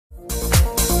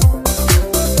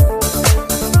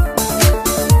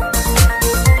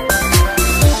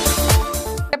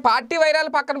Party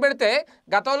వైరాలు పక్కన పెడితే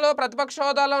గతంలో ప్రతిపక్ష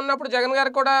హోదాలో ఉన్నప్పుడు జగన్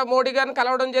గారు కూడా మోడీ గారిని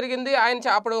కలవడం జరిగింది.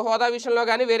 ఆయన అప్పుడు హోదా విషయంలో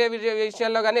కానీ వేరే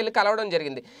విషయాల్లో కానీ వెళ్ళి కలవడం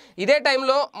జరిగింది. ఇదే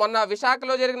టైంలో మొన్న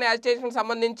విశాఖలో జరిగిన యాజిటేషన్కి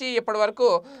సంబంధించి ఇప్పటివరకు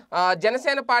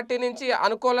జనసేన పార్టీ నుంచి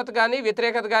అనుకూలత కానీ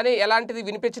వ్యతిరేకత కానీ ఎలాంటిది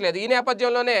వినిపించలేదు. ఈ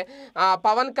నేపథ్యంలోనే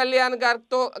పవన్ కళ్యాణ్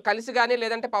గారితో కలిసి కానీ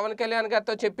లేదంటే పవన్ కళ్యాణ్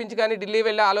గారితో చెప్పించి కానీ ఢిల్లీ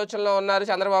వెళ్ళే ఆలోచనలో ఉన్నారు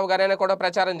చంద్రబాబు గారైనా కూడా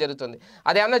ప్రచారం జరుగుతుంది.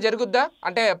 అదేమన్నా జరుగుద్దా?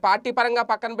 అంటే పార్టీ పరంగా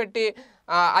పక్కన పెట్టి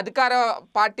అధికార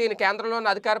పార్టీని కేంద్రంలోని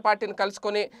అధికార పార్టీని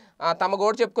కలుసుకొని తమ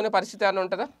గోడు చెప్పుకునే పరిస్థితి ఏమైనా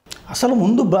ఉంటుందా? అసలు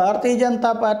ముందు భారతీయ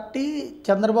జనతా పార్టీ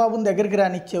చంద్రబాబుని దగ్గరికి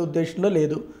రానిచ్చే ఉద్దేశంలో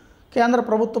లేదు. కేంద్ర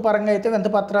ప్రభుత్వ పరంగా అయితే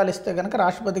వింతపత్రాలు ఇస్తే కనుక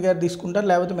రాష్ట్రపతి గారు తీసుకుంటారు,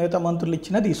 లేకపోతే మిగతా మంత్రులు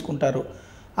ఇచ్చినా తీసుకుంటారు.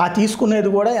 ఆ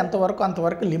తీసుకునేది కూడా ఎంతవరకు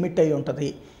అంతవరకు లిమిట్ అయి ఉంటుంది.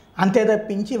 అంతే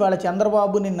తప్పించి వాళ్ళ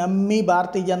చంద్రబాబుని నమ్మి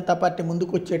భారతీయ జనతా పార్టీ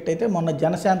ముందుకు వచ్చేటైతే మొన్న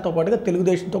జనసేనతో పాటుగా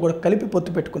తెలుగుదేశంతో కూడా కలిపి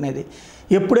పొత్తు పెట్టుకునేది.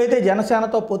 ఎప్పుడైతే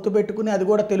జనసేనతో పొత్తు పెట్టుకుని అది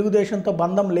కూడా తెలుగుదేశంతో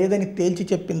బంధం లేదని తేల్చి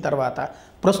చెప్పిన తర్వాత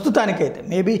ప్రస్తుతానికైతే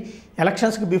మేబీ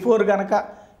ఎలక్షన్స్కి బిఫోర్ కనుక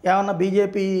ఏమన్నా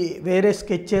బీజేపీ వేరే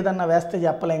స్కెచ్ ఏదన్నా వేస్తే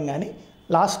చెప్పలేం. కానీ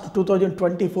లాస్ట్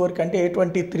 2024 కంటే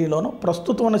A23లోనూ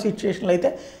ప్రస్తుతం ఉన్న సిచ్యువేషన్లో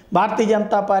అయితే భారతీయ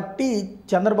జనతా పార్టీ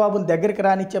చంద్రబాబుని దగ్గరికి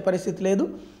రానిచ్చే పరిస్థితి లేదు.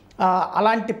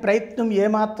 అలాంటి ప్రయత్నం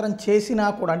ఏమాత్రం చేసినా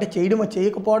కూడా, అంటే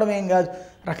చేయకపోవడం ఏం కాదు,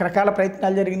 రకరకాల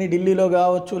ప్రయత్నాలు జరిగినాయి. ఢిల్లీలో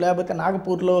కావచ్చు, లేకపోతే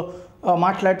నాగపూర్లో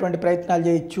మాట్లాడేటువంటి ప్రయత్నాలు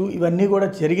చేయొచ్చు, ఇవన్నీ కూడా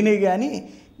జరిగినాయి. కానీ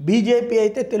బీజేపీ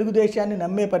అయితే తెలుగుదేశాన్ని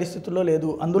నమ్మే పరిస్థితుల్లో లేదు.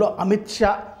 అందులో అమిత్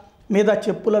షా మీద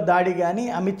చెప్పుల దాడి కానీ,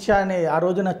 అమిత్ షాని ఆ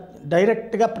రోజున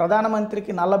డైరెక్ట్గా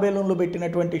ప్రధానమంత్రికి నల్లబేలూన్లు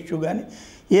పెట్టినటువంటి ఇష్యూ కానీ,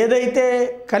 ఏదైతే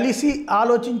కలిసి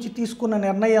ఆలోచించి తీసుకున్న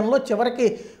నిర్ణయంలో చివరికి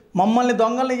మమ్మల్ని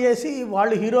దొంగల్ని చేసి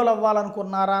వాళ్ళు హీరోలు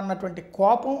అవ్వాలనుకున్నారా అన్నటువంటి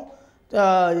కోపం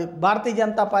భారతీయ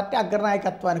జనతా పార్టీ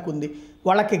అగ్రనాయకత్వానికి ఉంది.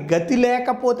 వాళ్ళకి గతి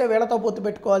లేకపోతే వీళ్ళతో పొత్తు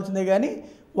పెట్టుకోవాల్సిందే, కానీ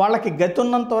వాళ్ళకి గతి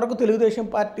ఉన్నంత వరకు తెలుగుదేశం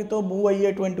పార్టీతో మూవ్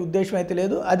అయ్యేటువంటి ఉద్దేశం అయితే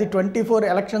లేదు. అది 24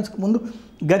 ఎలక్షన్స్కి ముందు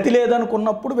గతి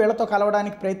లేదనుకున్నప్పుడు వీళ్ళతో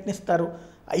కలవడానికి ప్రయత్నిస్తారు.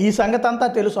 ఈ సంగతి అంతా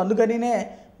తెలుసు. అందుకనినే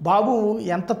బాబు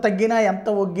ఎంత తగ్గినా ఎంత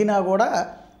ఒగ్గినా కూడా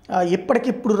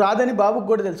ఇప్పటికిప్పుడు రాదని బాబుకు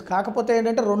కూడా తెలుసు. కాకపోతే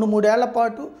ఏంటంటే 2-3 ఏళ్ల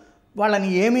పాటు వాళ్ళని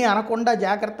ఏమీ అనకుండా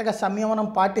జాగ్రత్తగా సంయమనం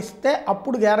పాటిస్తే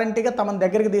అప్పుడు గ్యారంటీగా తమని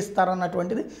దగ్గరికి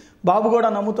తీస్తారన్నటువంటిది బాబు కూడా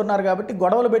నమ్ముతున్నారు. కాబట్టి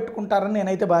గొడవలు పెట్టుకుంటారని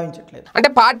నేనైతే భావించట్లేదు. అంటే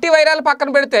పార్టీ వైరాలు పక్కన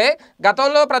పెడితే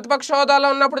గతంలో ప్రతిపక్ష హోదాలో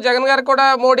ఉన్నప్పుడు జగన్ గారు కూడా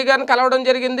మోడీ గారిని కలవడం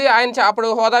జరిగింది. ఆయన అప్పుడు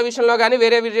హోదా విషయంలో కానీ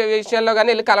వేరే విషయాల్లో కానీ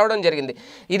వెళ్ళి కలవడం జరిగింది.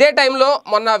 ఇదే టైంలో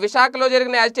మొన్న విశాఖలో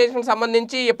జరిగిన యాజిటేషన్కి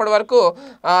సంబంధించి ఇప్పటివరకు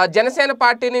జనసేన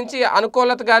పార్టీ నుంచి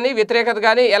అనుకూలత కానీ వ్యతిరేకత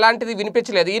కానీ ఎలాంటిది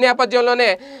వినిపించలేదు. ఈ నేపథ్యంలోనే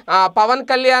పవన్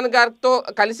కళ్యాణ్ గారితో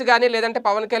కలిసి కానీ లేదంటే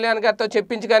పవన్ కళ్యాణ్ గారితో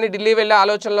చెప్పించి కానీ ఢిల్లీ వెళ్ళే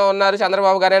ఆలోచనలో ఉన్నారు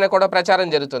చంద్రబాబు గారైనా కూడా ప్రచారం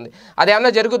జరుగుతుంది.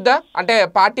 అదేమన్నా జరుగుద్దా? అంటే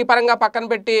పార్టీ పరంగా పక్కన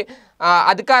పెట్టి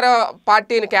అధికార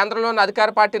పార్టీని కేంద్రంలోని అధికార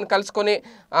పార్టీని కలుసుకొని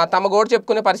తమ గోడు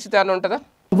చెప్పుకునే పరిస్థితి ఏమైనా ఉంటుందా?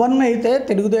 ఇవన్నీ అయితే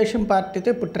తెలుగుదేశం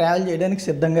పార్టీతో ఇప్పుడు ట్రావెల్ చేయడానికి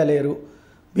సిద్ధంగా లేరు.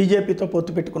 బీజేపీతో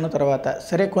పొత్తు పెట్టుకున్న తర్వాత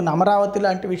సరే కొన్ని అమరావతి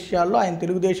లాంటి విషయాల్లో ఆయన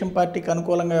తెలుగుదేశం పార్టీకి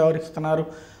అనుకూలంగా వ్యవహరిస్తున్నారు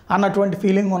అన్నటువంటి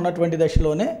ఫీలింగ్ ఉన్నటువంటి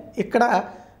దశలోనే ఇక్కడ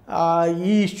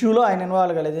ఈ ఇష్యూలో ఆయన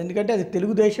ఇన్వాల్వ్ కాలేదు. ఎందుకంటే అది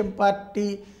తెలుగుదేశం పార్టీ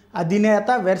అధినేత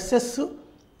వెర్సెస్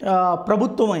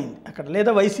ప్రభుత్వం అయింది అక్కడ,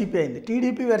 లేదా వైసీపీ అయింది.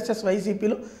 టీడీపీ వెర్సెస్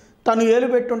వైసీపీలో తను ఏలు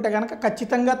పెట్టుంటే కనుక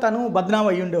ఖచ్చితంగా తను బద్నాం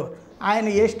అయ్యి ఉండేవారు. ఆయన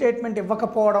ఏ స్టేట్మెంట్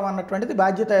ఇవ్వకపోవడం అన్నటువంటిది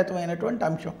బాధ్యతాయుతమైనటువంటి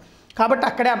అంశం. కాబట్టి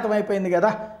అక్కడే అర్థమైపోయింది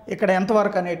కదా ఇక్కడ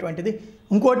ఎంతవరకు అనేటువంటిది.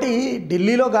 ఇంకోటి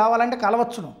ఢిల్లీలో కావాలంటే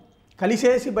కలవచ్చును,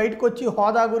 కలిసేసి బయటకు వచ్చి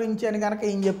హోదా గురించి అని కనుక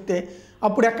ఏం చెప్తే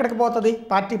అప్పుడు ఎక్కడికి పోతుంది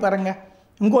పార్టీ పరంగా.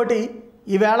 ఇంకోటి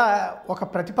ఈవేళ ఒక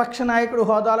ప్రతిపక్ష నాయకుడు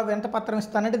హోదాలో వింతపత్రం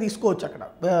ఇస్తానంటే తీసుకోవచ్చు అక్కడ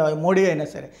మోడీ అయినా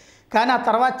సరే. కానీ ఆ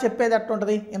తర్వాత చెప్పేది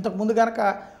ఎట్టుంటుంది? ఇంతకుముందు కనుక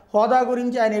హోదా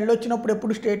గురించి ఆయన వెళ్ళొచ్చినప్పుడు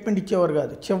ఎప్పుడు స్టేట్మెంట్ ఇచ్చేవారు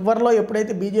కాదు. చివరిలో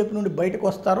ఎప్పుడైతే బీజేపీ నుండి బయటకు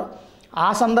వస్తారో ఆ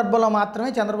సందర్భంలో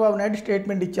మాత్రమే చంద్రబాబు నాయుడు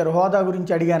స్టేట్మెంట్ ఇచ్చారు హోదా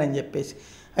గురించి అడిగానని చెప్పేసి.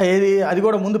 అది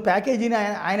కూడా ముందు ప్యాకేజీని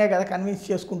ఆయనే కదా కన్విన్స్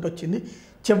చేసుకుంటూ వచ్చింది.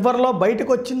 చివరిలో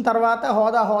బయటకు వచ్చిన తర్వాత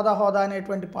హోదా హోదా హోదా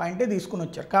అనేటువంటి పాయింటే తీసుకుని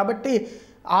వచ్చారు. కాబట్టి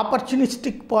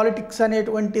ఆపర్చునిస్టిక్ పాలిటిక్స్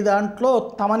అనేటువంటి దాంట్లో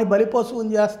తమని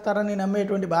బలిపశువుని చేస్తారని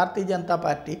నమ్మేటువంటి భారతీయ జనతా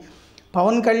పార్టీ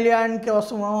పవన్ కళ్యాణ్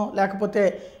కోసమో లేకపోతే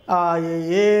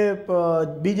ఏ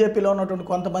బీజేపీలో ఉన్నటువంటి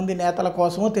కొంతమంది నేతల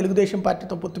కోసమో తెలుగుదేశం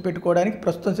పార్టీతో పొత్తు పెట్టుకోవడానికి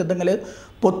ప్రస్తుతం సిద్ధంగా లేదు.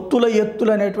 పొత్తుల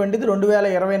ఎత్తులు అనేటువంటిది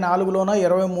 2024లోనో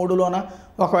 23లోనో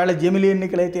ఒకవేళ జమిలీ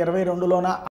ఎన్నికలు అయితే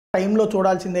 22లోనో టైంలో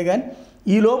చూడాల్సిందే. కానీ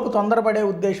ఈలోపు తొందరపడే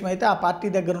ఉద్దేశం అయితే ఆ పార్టీ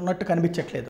దగ్గర ఉన్నట్టు కనిపించట్లేదు.